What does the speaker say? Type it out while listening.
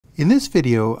In this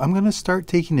video, I'm going to start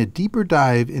taking a deeper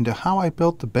dive into how I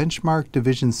built the benchmark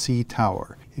Division C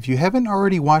tower. If you haven't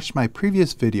already watched my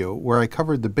previous video where I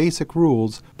covered the basic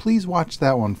rules, please watch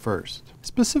that one first.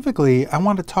 Specifically, I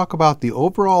want to talk about the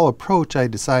overall approach I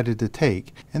decided to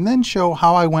take, and then show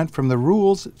how I went from the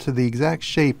rules to the exact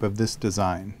shape of this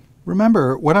design.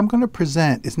 Remember, what I'm going to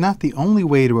present is not the only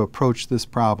way to approach this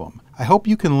problem. I hope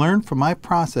you can learn from my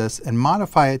process and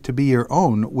modify it to be your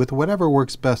own with whatever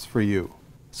works best for you.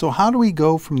 So how do we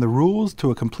go from the rules to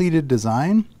a completed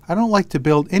design? I don't like to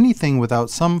build anything without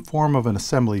some form of an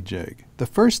assembly jig. The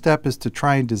first step is to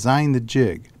try and design the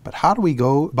jig, but how do we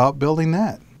go about building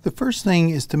that? The first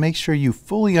thing is to make sure you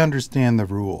fully understand the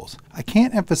rules. I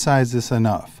can't emphasize this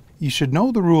enough. You should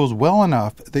know the rules well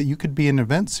enough that you could be an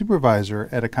event supervisor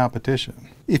at a competition.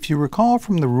 If you recall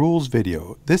from the rules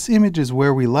video, this image is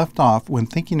where we left off when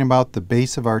thinking about the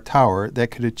base of our tower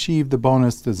that could achieve the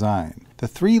bonus design. The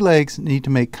three legs need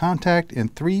to make contact in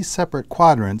three separate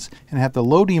quadrants and have the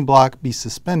loading block be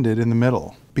suspended in the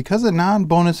middle. Because a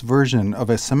non-bonus version of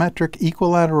a symmetric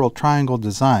equilateral triangle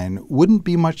design wouldn't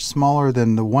be much smaller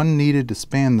than the one needed to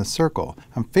span the circle,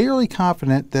 I'm fairly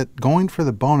confident that going for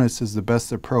the bonus is the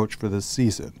best approach for this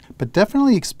season. But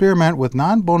definitely experiment with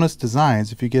non-bonus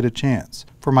designs if you get a chance.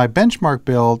 For my benchmark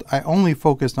build, I only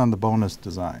focused on the bonus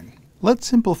design. Let's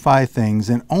simplify things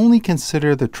and only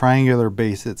consider the triangular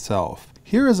base itself.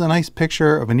 Here is a nice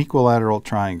picture of an equilateral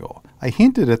triangle. I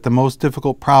hinted at the most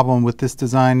difficult problem with this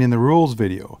design in the rules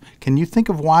video. Can you think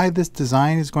of why this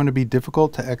design is going to be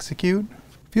difficult to execute?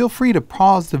 Feel free to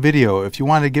pause the video if you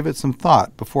want to give it some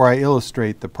thought before I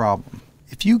illustrate the problem.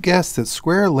 If you guess that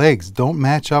square legs don't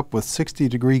match up with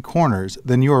 60-degree corners,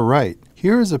 then you're right.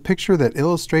 Here is a picture that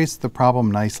illustrates the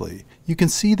problem nicely. You can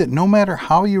see that no matter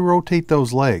how you rotate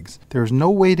those legs, there's no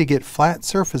way to get flat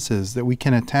surfaces that we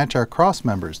can attach our cross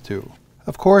members to.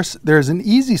 Of course, there's an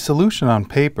easy solution on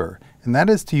paper, and that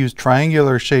is to use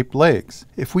triangular shaped legs.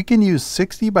 If we can use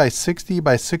 60 by 60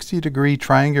 by 60 degree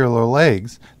triangular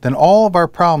legs, then all of our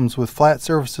problems with flat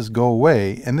surfaces go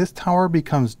away, and this tower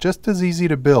becomes just as easy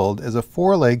to build as a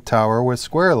 4-leg tower with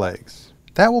square legs.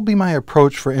 That will be my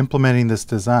approach for implementing this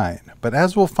design, but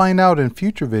as we'll find out in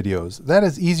future videos, that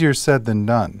is easier said than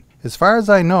done. As far as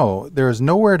I know, there is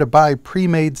nowhere to buy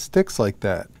pre-made sticks like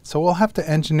that, so we'll have to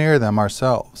engineer them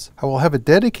ourselves. I will have a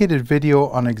dedicated video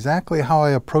on exactly how I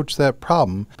approach that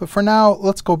problem, but for now,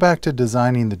 let's go back to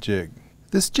designing the jig.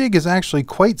 This jig is actually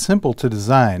quite simple to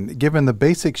design, given the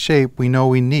basic shape we know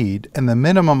we need and the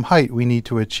minimum height we need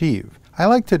to achieve. I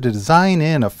like to design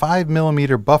in a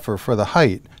 5mm buffer for the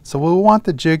height, so we'll want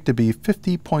the jig to be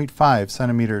 50.5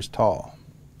 centimeters tall.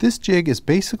 This jig is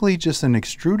basically just an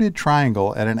extruded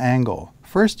triangle at an angle.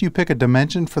 First, you pick a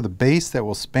dimension for the base that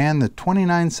will span the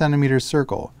 29-centimeter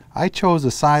circle. I chose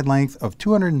a side length of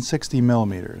 260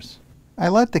 millimeters. I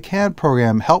let the CAD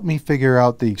program help me figure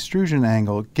out the extrusion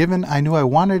angle, given I knew I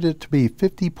wanted it to be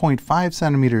 50.5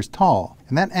 centimeters tall,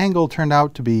 and that angle turned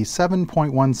out to be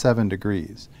 7.17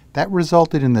 degrees. That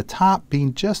resulted in the top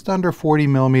being just under 40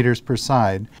 millimeters per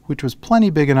side, which was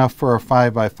plenty big enough for a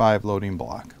 5x5 loading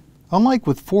block. Unlike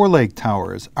with 4-leg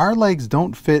towers, our legs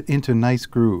don't fit into nice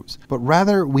grooves, but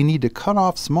rather we need to cut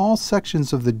off small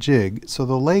sections of the jig so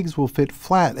the legs will fit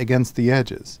flat against the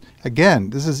edges. Again,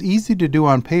 this is easy to do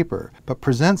on paper, but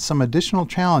presents some additional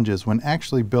challenges when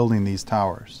actually building these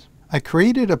towers. I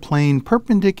created a plane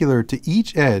perpendicular to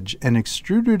each edge and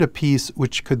extruded a piece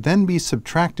which could then be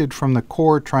subtracted from the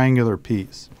core triangular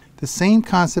piece. The same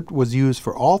concept was used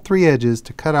for all three edges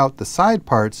to cut out the side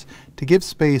parts to give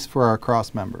space for our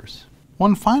cross members.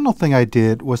 One final thing I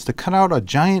did was to cut out a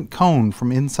giant cone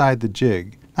from inside the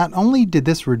jig. Not only did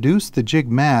this reduce the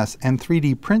jig mass and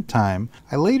 3D print time,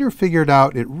 I later figured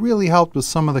out it really helped with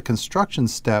some of the construction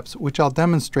steps, which I'll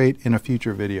demonstrate in a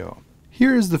future video.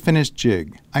 Here is the finished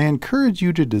jig. I encourage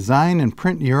you to design and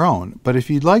print your own, but if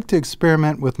you'd like to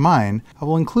experiment with mine, I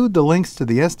will include the links to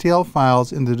the STL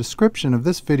files in the description of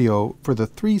this video for the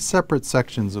 3 separate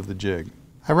sections of the jig.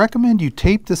 I recommend you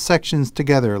tape the sections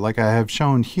together like I have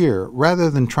shown here, rather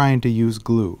than trying to use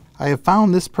glue. I have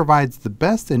found this provides the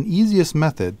best and easiest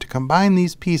method to combine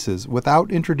these pieces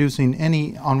without introducing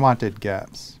any unwanted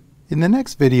gaps. In the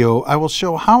next video, I will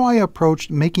show how I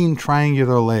approached making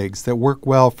triangular legs that work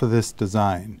well for this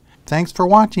design. Thanks for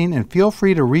watching, and feel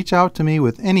free to reach out to me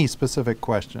with any specific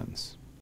questions.